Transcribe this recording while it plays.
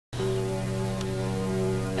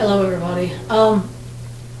Hello everybody.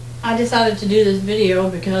 I decided to do this video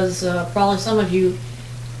because probably some of you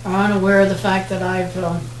are unaware of the fact that I've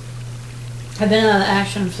been out of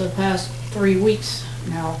action for the past 3 weeks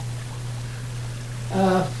now.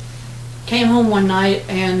 Came home one night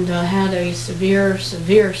and had a severe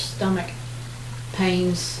stomach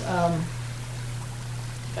pains.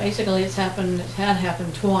 Basically it had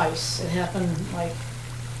happened twice. It happened like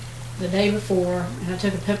the day before, and I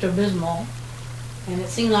took a Pepto-Bismol, and it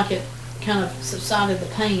seemed like it kind of subsided the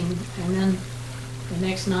pain, and then the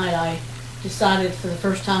next night I decided for the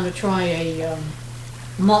first time to try a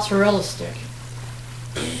mozzarella stick.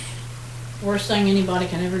 Worst thing anybody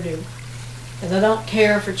can ever do, because I don't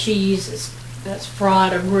care for cheese that's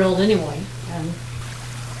fried or grilled anyway. And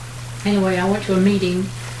anyway, I went to a meeting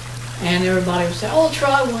and everybody would say, "Oh,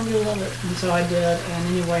 try one, you'll love it." And so I did, and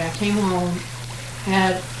anyway I came home,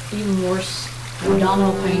 had even worse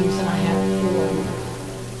abdominal pains than I had before.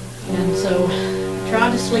 And so I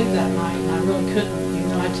tried to sleep that night, and I really couldn't, even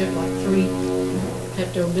though I took like 3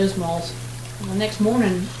 Pepto-Bismols. The next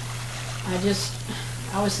morning, I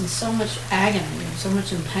was in so much agony and so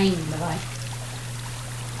much in pain that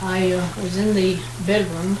I was in the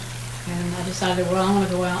bedroom, and I decided, well, I want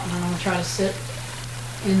to go out and I want to try to sit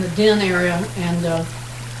in the den area. And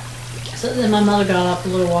so then my mother got up a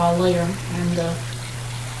little while later, and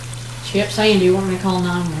she kept saying, "Do you want me to call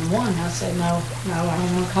 911?" I said, no, I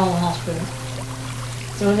don't want to call the hospital.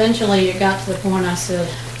 So eventually it got to the point I said,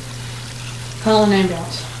 "Call an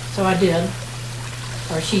ambulance." So I did,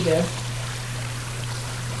 or she did.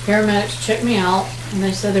 Paramedics checked me out, and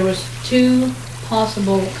they said there was 2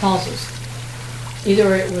 possible causes.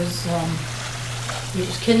 Either it was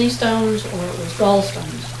kidney stones or it was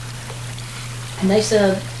gallstones. And they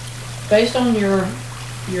said, based on your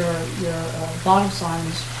vital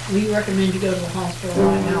signs, we recommend you go to the hospital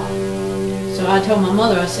right now. So I told my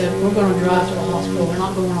mother, I said, "We're going to drive to the hospital. We're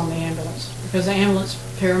not going on the ambulance." Because the ambulance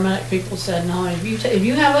paramedic people said, "No, if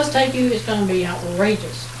you have us take you, it's going to be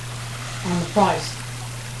outrageous on the price."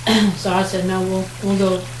 So I said, "No, we'll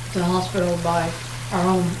go to the hospital by our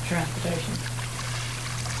own transportation."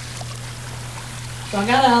 So I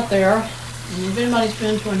got out there, and if anybody's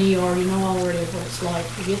been to an ER, you know already what it's like.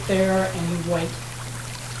 You get there and you wait.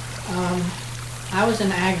 I was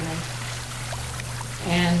in agony,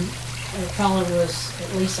 and it probably was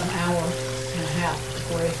at least an hour and a half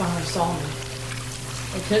before they finally saw me.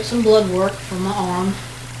 They took some blood work from my arm,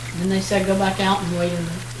 and then they said, "Go back out and wait in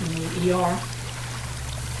the ER."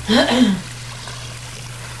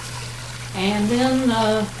 And then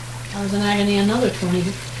I was in agony another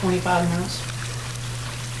 20-25 minutes.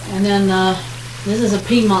 And then this is a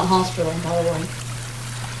Piedmont hospital, by the way.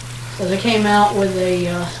 So they came out with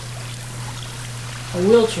a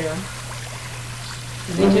wheelchair,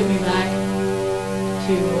 and they took me back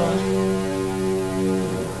to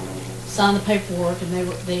sign the paperwork, and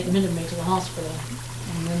they admitted me to the hospital.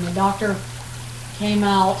 And then the doctor came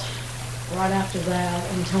out right after that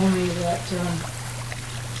and told me that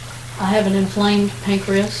I have an inflamed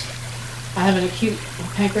pancreas. I have an acute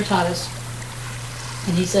pancreatitis,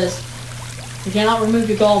 and he says we cannot remove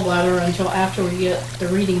your gallbladder until after we get the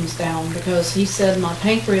readings down, because he said my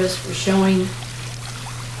pancreas was showing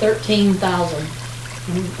 13,000,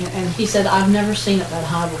 and he said I've never seen it that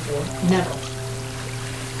high before, never.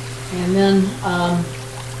 And then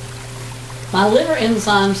my liver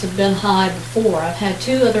enzymes have been high before. I've had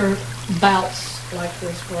 2 other bouts like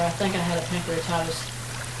this where I think I had a pancreatitis.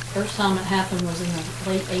 First time it happened was in the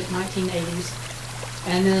late 1980s,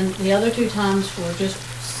 and then the other 2 times were just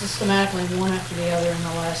systematically one after the other in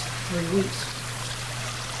the last 3 weeks.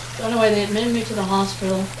 So anyway, they admitted me to the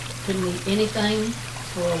hospital, couldn't eat anything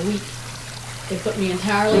for a week. They put me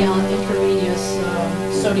entirely on intravenous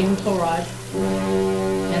sodium chloride,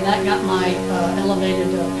 and that got my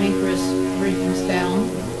elevated pancreas readings down.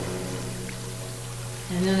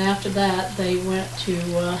 And then after that, they went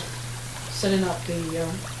to setting up the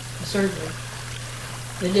surgery.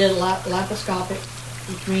 They did laparoscopic,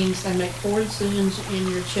 which means they make 4 incisions in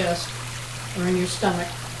your chest or in your stomach.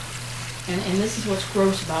 And this is what's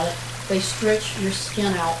gross about it. They stretch your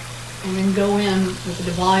skin out and then go in with a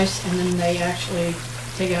device, and then they actually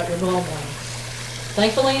take out your gallbladder.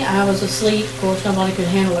 Thankfully, I was asleep. Of course, nobody could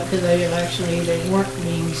handle it because they weren't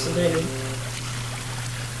being sedated.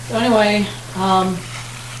 So anyway, I'm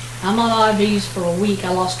on IVs for a week. I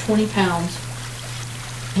lost 20 pounds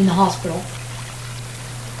in the hospital.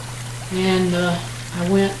 And I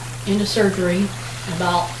went into surgery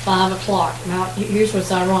about 5 o'clock. Now, here's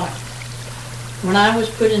what's ironic. When I was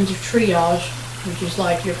put into triage, which is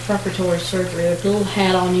like your preparatory surgery, they put a little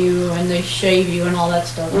hat on you and they shave you and all that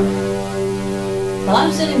stuff. But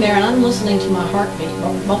I'm sitting there and I'm listening to my heartbeat,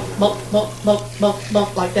 bump, bump, bump, bump, bump, bump,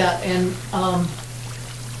 bump, like that. And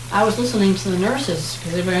I was listening to the nurses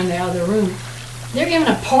because they were in the other room. They're giving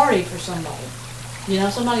a party for somebody. You know,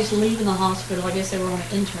 somebody's leaving the hospital. I guess they were on an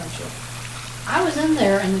internship. I was in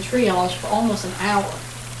there in the triage for almost an hour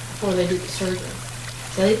before they did the surgery.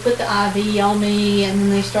 So they put the IV on me, and then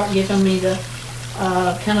they start giving me the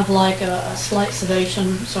kind of like a slight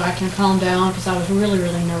sedation so I can calm down, because I was really,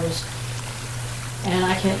 really nervous. And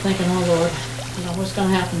I kept thinking, oh Lord, you know, what's going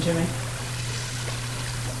to happen to me?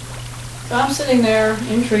 So I'm sitting there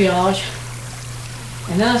in triage,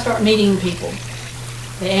 and then I start meeting people.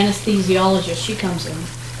 The anesthesiologist, she comes in,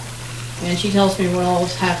 and she tells me what all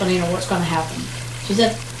is happening or what's going to happen. She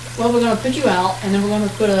said, well, we're going to put you out, and then we're going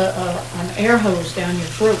to put an air hose down your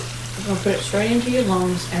throat. We're going to put it straight into your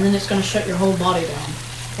lungs, and then it's going to shut your whole body down,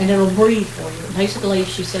 and it'll breathe for you. Basically,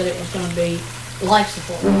 she said it was going to be life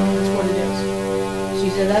support. That's what it is. She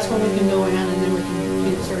said that's when we can go in, and then we can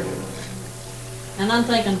do the surgery. And I'm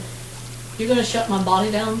thinking, you're going to shut my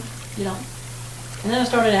body down, you know? And then I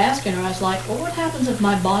started asking her, I was like, well, what happens if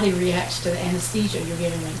my body reacts to the anesthesia you're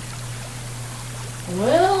giving me?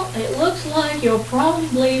 Well, it looks like you'll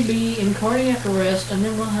probably be in cardiac arrest, and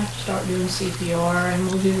then we'll have to start doing CPR, and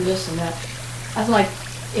we'll do this and that. I was like,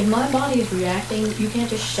 if my body is reacting, you can't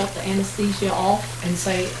just shut the anesthesia off and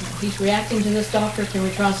say, he's reacting to this, doctor, can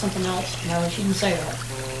we try something else? No, she didn't say that.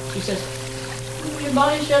 She says, your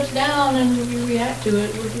body shuts down, and if you react to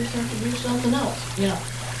it, we'll just have to do something else, you know.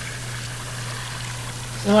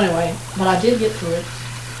 So anyway, but I did get through it.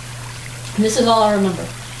 And this is all I remember.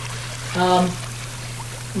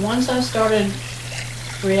 Once I started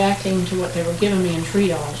reacting to what they were giving me in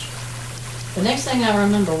triage, the next thing I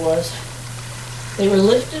remember was they were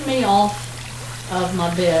lifting me off of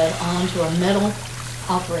my bed onto a metal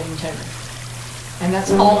operating table. And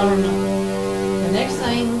that's all I remember. The next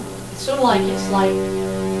thing, it's sort of like, it's like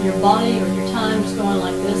your body or your time is going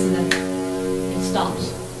like this, and then it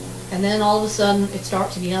stops. And then all of a sudden it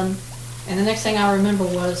starts again. And the next thing I remember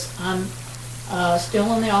was I'm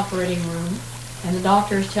still in the operating room, and the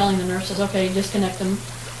doctor is telling the nurses, okay, disconnect them.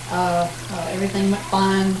 Everything went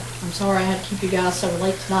fine. I'm sorry I had to keep you guys so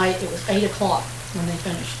late tonight. It was 8 o'clock when they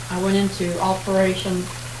finished. I went into operation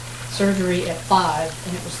surgery at 5,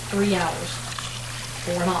 and it was 3 hours,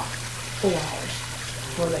 or not, 4 hours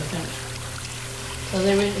before they finished. So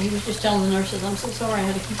he was just telling the nurses, I'm so sorry I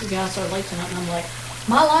had to keep you guys so late tonight. And I'm like,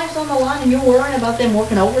 my life's on the line and you're worrying about them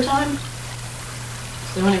working overtime?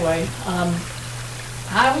 So anyway,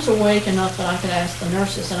 I was awake enough that I could ask the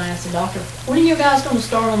nurses, and I asked the doctor, when are you guys going to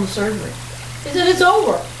start on the surgery? He said, it's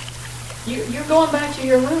over. You're going back to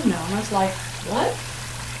your room now. And I was like, what?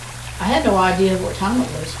 I had no idea what time it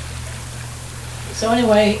was. So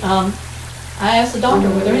anyway, I asked the doctor,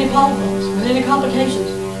 were there any problems? Were there any complications?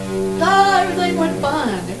 No, everything went fine.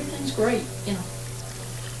 Everything's great, you know.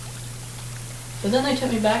 But then they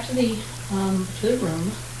took me back to the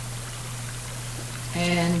room,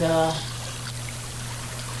 and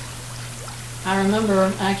I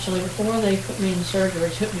remember actually before they put me in surgery,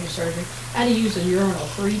 took me to surgery, I had to use the urinal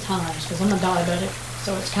 3 times because I'm a diabetic,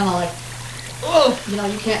 so it's kind of like, oh, you know,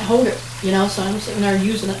 you can't hold it, you know, so I'm sitting there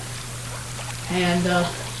using it. And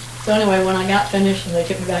so anyway, when I got finished and they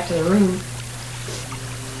took me back to the room,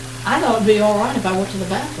 I thought it'd be all right if I went to the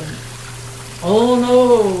bathroom. Oh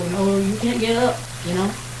no, you can't get up, you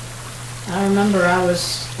know. I remember I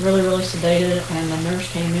was really, really sedated, and the nurse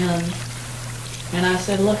came in, and I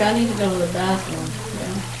said, look, I need to go to the bathroom, you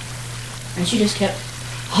know. And she just kept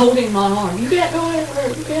holding my arm. You can't go anywhere,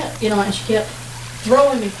 you can't, you know, and she kept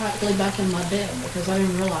throwing me practically back in my bed because I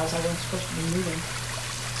didn't realize I wasn't supposed to be moving.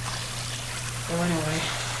 So anyway,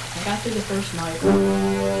 I got through the first night.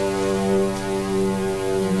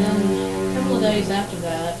 And then a couple of days after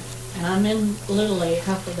that, and I'm in literally a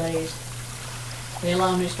couple of days, they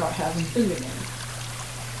allowed me to start having food again.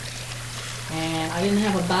 And I didn't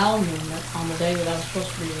have a bowel movement on the day that I was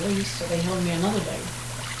supposed to be released, so they held me another day.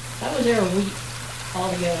 I was there a week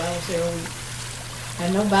altogether. I was there a week. I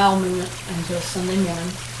had no bowel movement until Sunday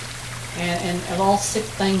morning. And of all 6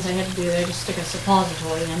 things they had to do, they had to stick a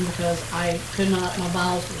suppository in because I could not, my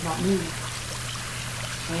bowels would not move.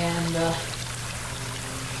 And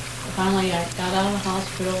finally I got out of the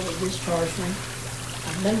hospital, they discharged me.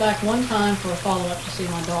 I've been back 1 time for a follow-up to see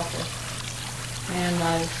my doctor. And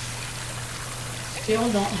I still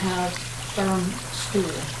don't have firm stool.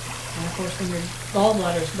 And of course when your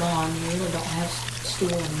gallbladder's gone, you really don't have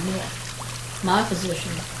stool anymore. My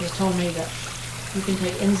physician has told me that you can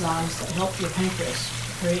take enzymes that help your pancreas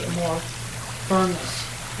create more firmness,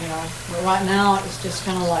 you know. But right now it's just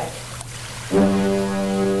kind of like, I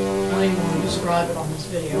don't even want to describe describe it on this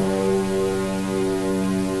video.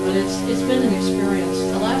 But it's been an experience.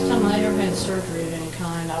 The last time I ever had surgery of any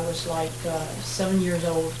kind, I was like 7 years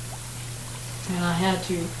old. And I had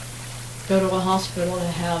to go to a hospital to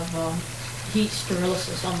have heat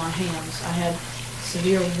sterilization on my hands. I had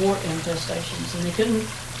severe wart infestations, and they couldn't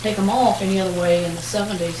take them off any other way in the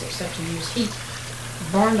 70s except to use heat.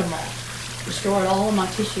 Burned them off, destroyed all of my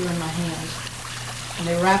tissue in my hands, and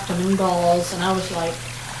they wrapped them in gauze, and I was like,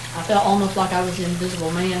 I felt almost like I was the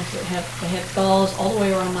Invisible Man, because they had gauze all the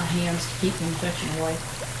way around my hands to keep the infection away.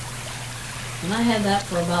 And I had that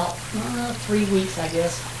for about 3 weeks, I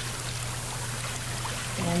guess.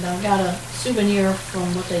 And I got a souvenir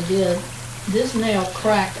from what they did. This nail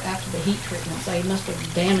cracked after the heat treatments. They must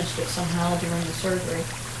have damaged it somehow during the surgery,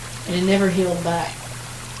 and it never healed back.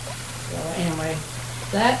 So anyway,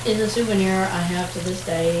 that is a souvenir I have to this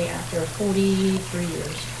day after 43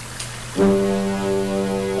 years. But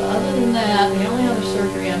other than that, the only other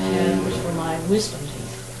surgery I've had was for my wisdom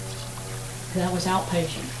teeth. That was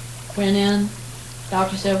outpatient. Went in,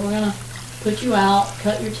 doctor said, we're going to put you out,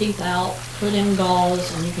 cut your teeth out, put in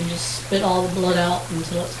gauze, and you can just spit all the blood out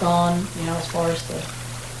until it's gone, you know, as far as the,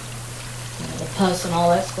 the pus and all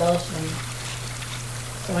that stuff. And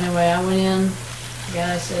so anyway, I went in, the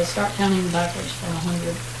guy said, start counting backwards from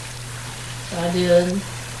 100. So I did.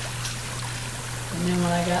 And then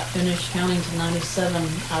when I got finished counting to 97,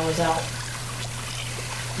 I was out.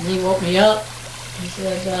 And he woke me up. He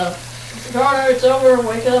said, Mr. Carter, it's over,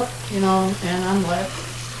 wake up, you know, and I'm like,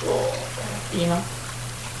 oh. You know.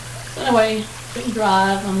 So anyway, couldn't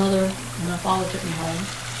drive. My mother and my father took me home.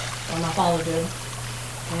 Or my father did.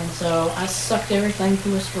 And so I sucked everything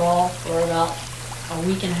through a straw for about a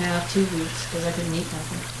week and a half, 2 weeks, because I couldn't eat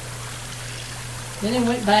nothing. Then I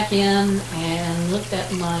went back in and looked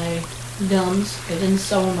at my gums. They didn't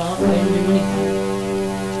sew them up. They didn't do anything.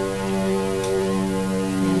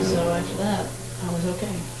 And so after that, I was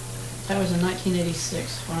okay. That was in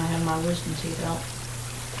 1986 when I had my wisdom teeth out.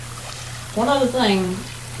 One other thing,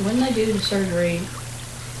 when they do the surgery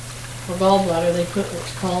for gallbladder, they put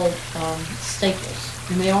what's called staples,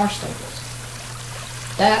 and they are staples.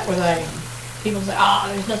 That was agony. People say,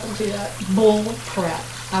 there's nothing to that. Bull crap.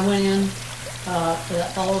 I went in for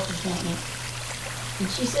that follow-up appointment, and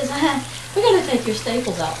she says, we're going to take your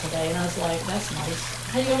staples out today. And I was like, that's nice.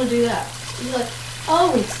 How are you going to do that? She's like,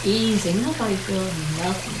 oh, it's easy. Nobody feels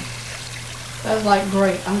nothing. I was like,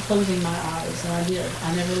 great, I'm closing my eyes, and I did.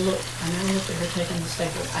 I never looked at her taking the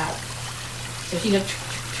staples out. So she did,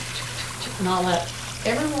 and all that.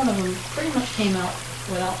 Every one of them pretty much came out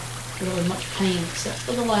without really much pain, except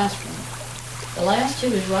for the last one. The last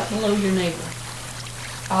two is right below your navel.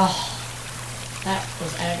 Oh, that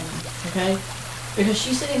was agony, okay? Because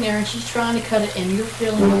she's sitting there and she's trying to cut it, and you're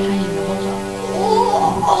feeling the pain the whole time.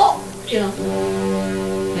 Oh, you know.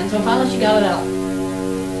 And so finally she got it out.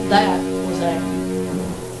 That was agony.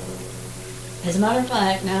 As a matter of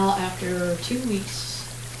fact, now after 2 weeks,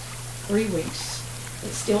 3 weeks,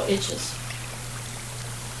 it still itches.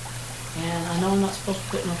 And I know I'm not supposed to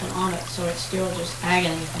put nothing on it, so it's still just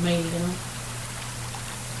agony for me, you know.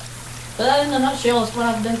 But that in a nutshell is what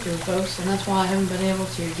I've been through, folks, and that's why I haven't been able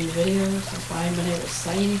to do videos. That's why I haven't been able to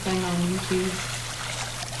say anything on YouTube,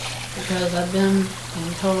 because I've been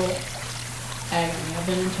in total agony. I've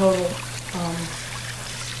been in total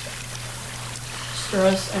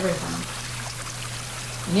stress, everything.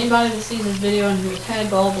 And anybody that sees this video and who has had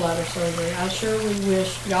gallbladder surgery, I sure would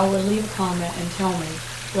wish y'all would leave a comment and tell me,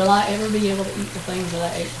 will I ever be able to eat the things that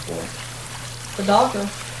I ate before? The doctor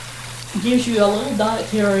gives you a little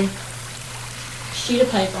dietary sheet of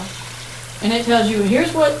paper, and it tells you,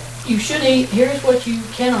 here's what you should eat, here's what you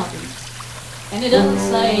cannot eat. And it doesn't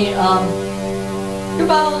say, your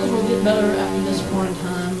bowels will get better after this point in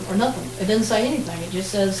time, or nothing. It doesn't say anything. It just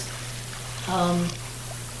says,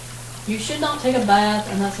 you should not take a bath,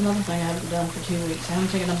 and that's another thing I haven't done for 2 weeks. I haven't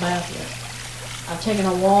taken a bath yet. I've taken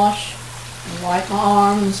a wash, and wiped my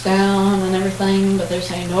arms down and everything, but they're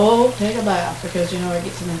saying, no, take a bath, because, you know, it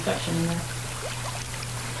gets an infection in there.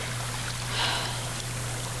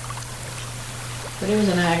 But it was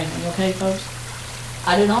an agony, okay, folks?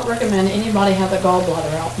 I do not recommend anybody have a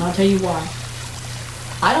gallbladder out, and I'll tell you why.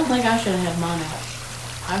 I don't think I should have had mine out.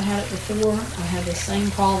 I've had it before. I've had the same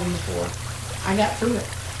problem before. I got through it.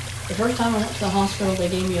 The first time I went to the hospital, they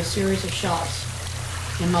gave me a series of shots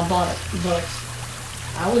in my buttocks.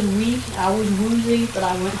 I was weak, I was woozy, but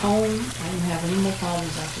I went home. I didn't have any more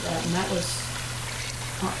problems after that, and that was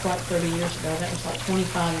not quite 30 years ago. That was like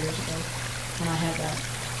 25 years ago when I had that.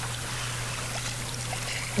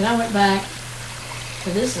 Then I went back to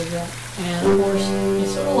this event, and of course,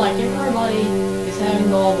 it's sort of like everybody is having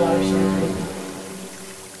gallbladder surgery.